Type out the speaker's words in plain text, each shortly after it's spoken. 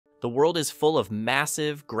The world is full of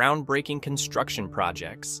massive, groundbreaking construction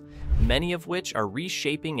projects, many of which are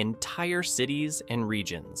reshaping entire cities and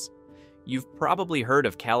regions. You've probably heard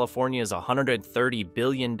of California's $130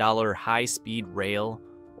 billion high-speed rail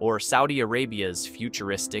or Saudi Arabia's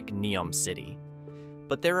futuristic Neom City.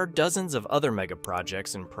 But there are dozens of other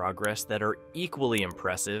megaprojects in progress that are equally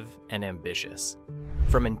impressive and ambitious.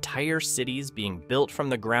 From entire cities being built from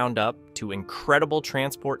the ground up to incredible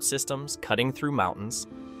transport systems cutting through mountains,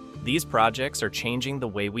 these projects are changing the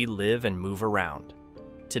way we live and move around.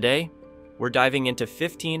 Today, we're diving into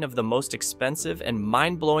 15 of the most expensive and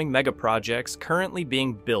mind-blowing megaprojects currently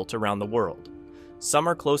being built around the world. Some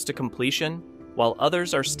are close to completion, while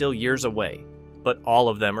others are still years away, but all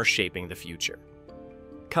of them are shaping the future.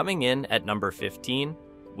 Coming in at number 15,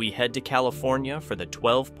 we head to California for the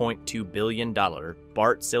 $12.2 billion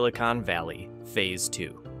BART Silicon Valley Phase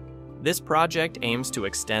 2. This project aims to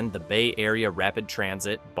extend the Bay Area Rapid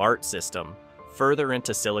Transit BART system further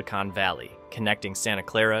into Silicon Valley, connecting Santa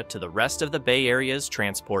Clara to the rest of the Bay Area's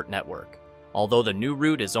transport network. Although the new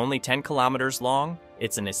route is only 10 kilometers long,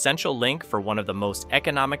 it's an essential link for one of the most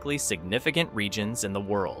economically significant regions in the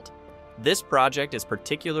world. This project is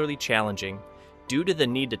particularly challenging due to the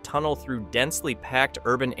need to tunnel through densely packed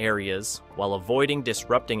urban areas while avoiding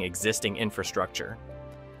disrupting existing infrastructure.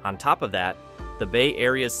 On top of that, the Bay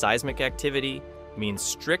Area's seismic activity means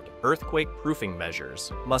strict earthquake-proofing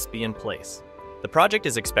measures must be in place. The project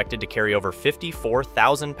is expected to carry over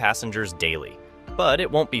 54,000 passengers daily, but it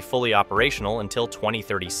won't be fully operational until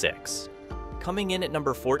 2036. Coming in at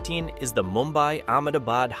number 14 is the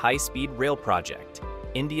Mumbai-Ahmedabad high-speed rail project,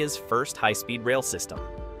 India's first high-speed rail system.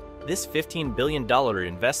 This $15 billion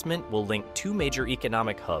investment will link two major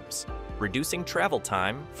economic hubs, reducing travel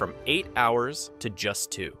time from 8 hours to just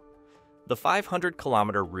 2. The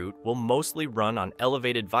 500-kilometer route will mostly run on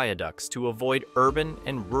elevated viaducts to avoid urban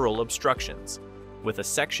and rural obstructions, with a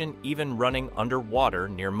section even running underwater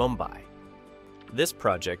near Mumbai. This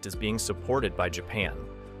project is being supported by Japan,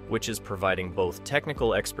 which is providing both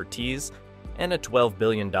technical expertise and a $12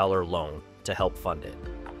 billion loan to help fund it.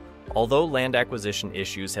 Although land acquisition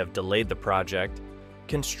issues have delayed the project,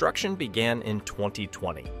 construction began in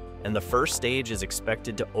 2020, and the first stage is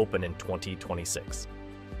expected to open in 2026.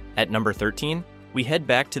 At number 13, we head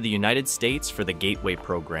back to the United States for the Gateway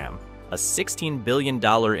Program, a $16 billion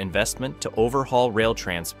investment to overhaul rail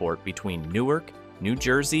transport between Newark, New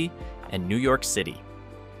Jersey, and New York City.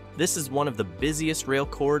 This is one of the busiest rail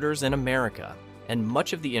corridors in America, and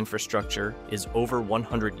much of the infrastructure is over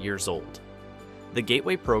 100 years old. The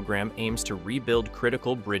Gateway Program aims to rebuild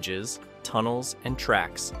critical bridges, tunnels, and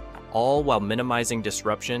tracks, all while minimizing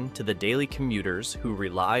disruption to the daily commuters who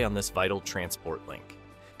rely on this vital transport link.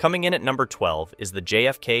 Coming in at number 12 is the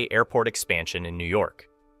JFK Airport expansion in New York.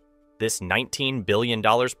 This $19 billion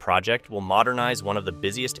project will modernize one of the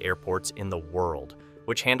busiest airports in the world,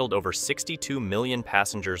 which handled over 62 million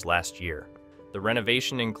passengers last year. The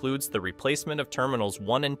renovation includes the replacement of Terminals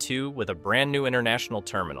 1 and 2 with a brand new international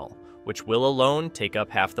terminal, which will alone take up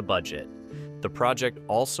half the budget. The project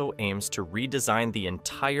also aims to redesign the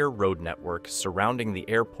entire road network surrounding the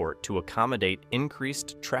airport to accommodate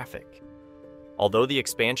increased traffic. Although the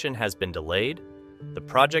expansion has been delayed, the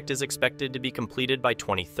project is expected to be completed by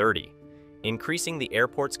 2030, increasing the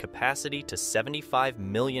airport's capacity to 75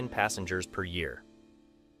 million passengers per year.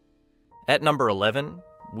 At number 11,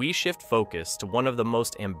 we shift focus to one of the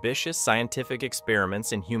most ambitious scientific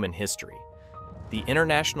experiments in human history, the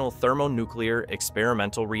International Thermonuclear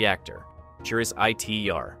Experimental Reactor,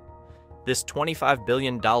 ITER. This $25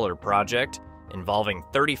 billion project, involving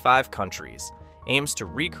 35 countries, aims to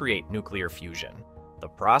recreate nuclear fusion, the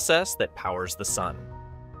process that powers the sun.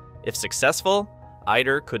 If successful,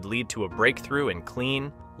 ITER could lead to a breakthrough in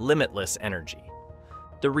clean, limitless energy.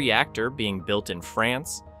 The reactor, being built in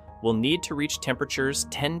France, will need to reach temperatures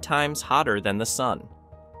 10 times hotter than the sun,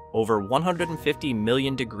 over 150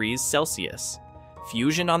 million degrees Celsius.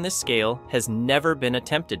 Fusion on this scale has never been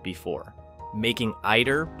attempted before, making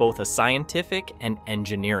ITER both a scientific and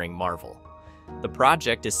engineering marvel. The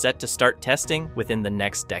project is set to start testing within the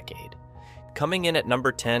next decade. Coming in at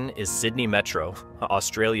number 10 is Sydney Metro,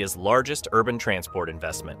 Australia's largest urban transport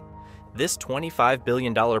investment. This $25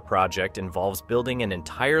 billion project involves building an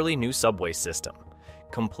entirely new subway system,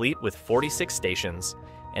 complete with 46 stations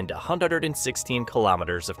and 116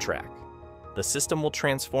 kilometers of track. The system will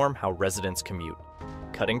transform how residents commute,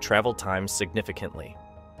 cutting travel times significantly.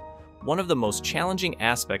 One of the most challenging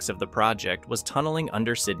aspects of the project was tunneling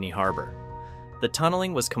under Sydney Harbour. The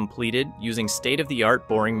tunneling was completed using state-of-the-art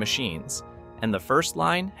boring machines, and the first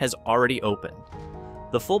line has already opened.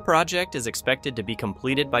 The full project is expected to be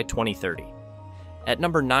completed by 2030. At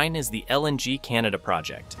number 9 is the LNG Canada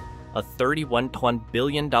project, a $31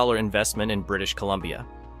 billion investment in British Columbia.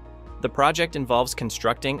 The project involves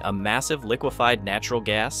constructing a massive liquefied natural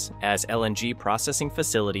gas as LNG processing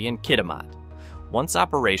facility in Kitimat. Once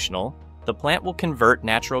operational, the plant will convert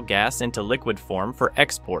natural gas into liquid form for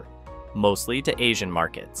export, mostly to Asian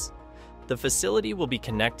markets. The facility will be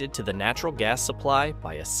connected to the natural gas supply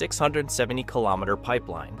by a 670-kilometer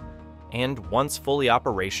pipeline, and once fully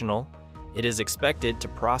operational, it is expected to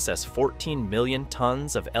process 14 million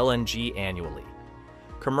tons of LNG annually.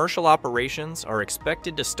 Commercial operations are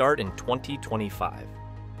expected to start in 2025.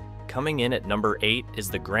 Coming in at number 8 is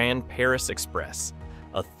the Grand Paris Express,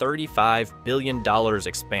 a $35 billion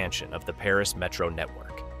expansion of the Paris metro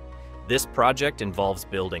network. This project involves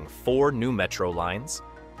building 4 new metro lines,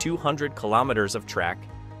 200 kilometers of track,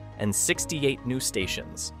 and 68 new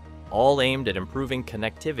stations, all aimed at improving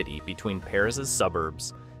connectivity between Paris's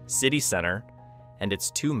suburbs, city center, and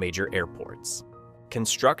its 2 major airports.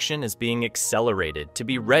 Construction is being accelerated to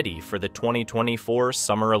be ready for the 2024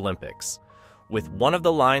 Summer Olympics, with one of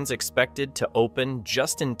the lines expected to open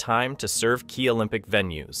just in time to serve key Olympic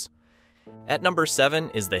venues. At number 7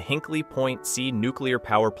 is the Hinkley Point C nuclear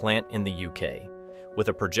power plant in the UK. With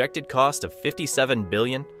a projected cost of $57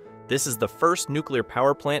 billion, this is the first nuclear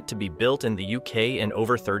power plant to be built in the UK in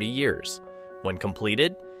over 30 years. When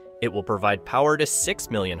completed, it will provide power to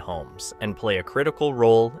 6 million homes and play a critical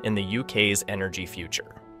role in the UK's energy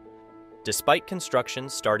future. Despite construction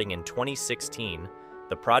starting in 2016,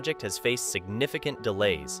 the project has faced significant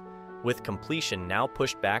delays, with completion now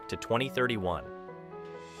pushed back to 2031.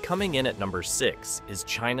 Coming in at number 6 is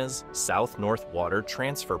China's South-North Water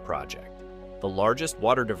Transfer Project, the largest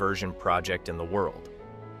water diversion project in the world.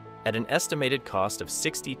 At an estimated cost of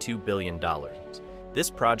 $62 billion, this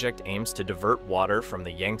project aims to divert water from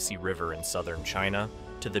the Yangtze River in southern China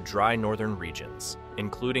to the dry northern regions,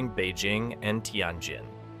 including Beijing and Tianjin.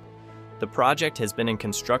 The project has been in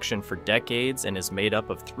construction for decades and is made up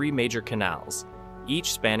of 3 major canals,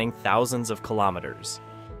 each spanning thousands of kilometers.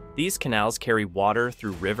 These canals carry water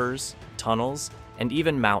through rivers, tunnels, and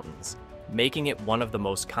even mountains, making it one of the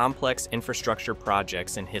most complex infrastructure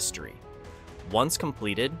projects in history. Once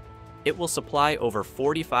completed, it will supply over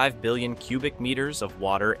 45 billion cubic meters of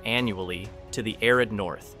water annually to the arid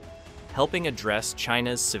north, helping address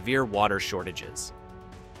China's severe water shortages.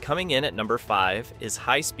 Coming in at number 5 is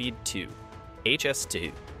High Speed 2,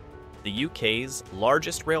 HS2, the UK's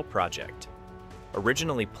largest rail project.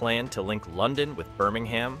 Originally planned to link London with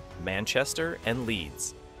Birmingham, Manchester, and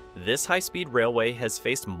Leeds, this high-speed railway has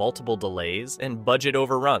faced multiple delays and budget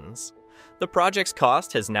overruns. The project's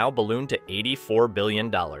cost has now ballooned to $84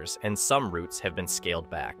 billion, and some routes have been scaled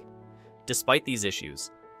back. Despite these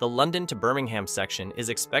issues, the London to Birmingham section is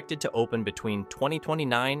expected to open between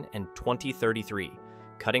 2029 and 2033,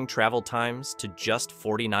 cutting travel times to just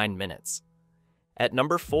 49 minutes. At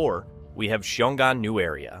number 4, we have Xiong'an New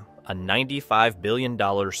Area, a $95 billion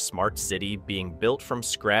smart city being built from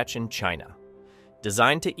scratch in China.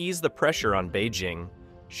 Designed to ease the pressure on Beijing,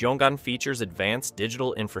 Xiong'an features advanced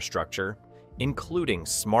digital infrastructure, including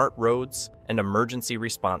smart roads and emergency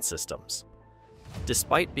response systems.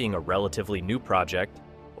 Despite being a relatively new project,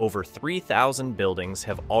 over 3,000 buildings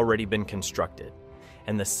have already been constructed,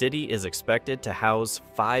 and the city is expected to house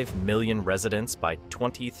 5 million residents by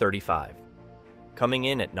 2035. Coming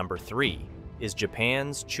in at number 3 is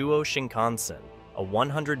Japan's Chuo Shinkansen, a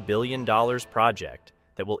 $100 billion project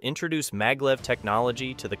that will introduce Maglev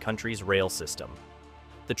technology to the country's rail system.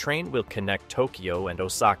 The train will connect Tokyo and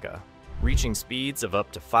Osaka, reaching speeds of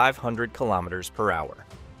up to 500 kilometers per hour.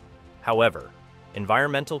 However,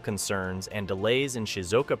 environmental concerns and delays in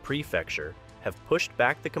Shizuoka Prefecture have pushed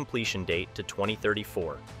back the completion date to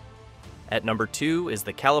 2034. At number 2 is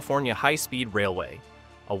the California High-Speed Railway,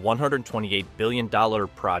 a $128 billion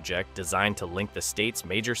project designed to link the state's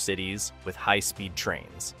major cities with high-speed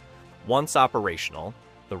trains. Once operational,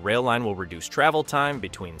 the rail line will reduce travel time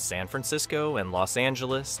between San Francisco and Los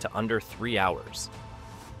Angeles to under 3 hours.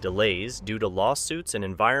 Delays due to lawsuits and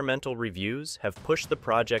environmental reviews have pushed the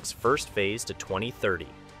project's first phase to 2030.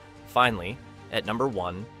 Finally, at number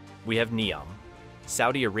 1, we have Neom,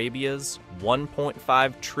 Saudi Arabia's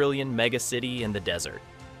 1.5 trillion megacity in the desert.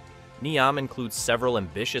 Neom includes several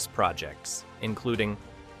ambitious projects, including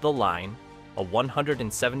The Line, a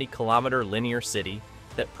 170-kilometer linear city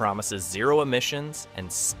that promises zero emissions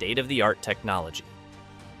and state-of-the-art technology.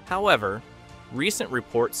 However, recent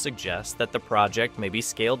reports suggest that the project may be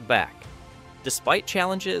scaled back. Despite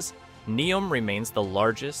challenges, Neom remains the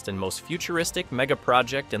largest and most futuristic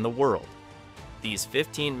megaproject in the world. These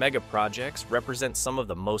 15 megaprojects represent some of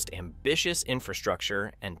the most ambitious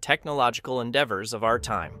infrastructure and technological endeavors of our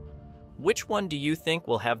time. Which one do you think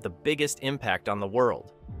will have the biggest impact on the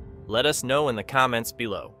world? Let us know in the comments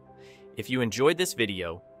below. If you enjoyed this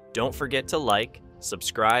video, don't forget to like,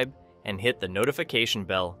 subscribe, and hit the notification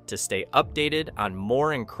bell to stay updated on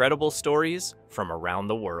more incredible stories from around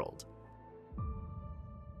the world.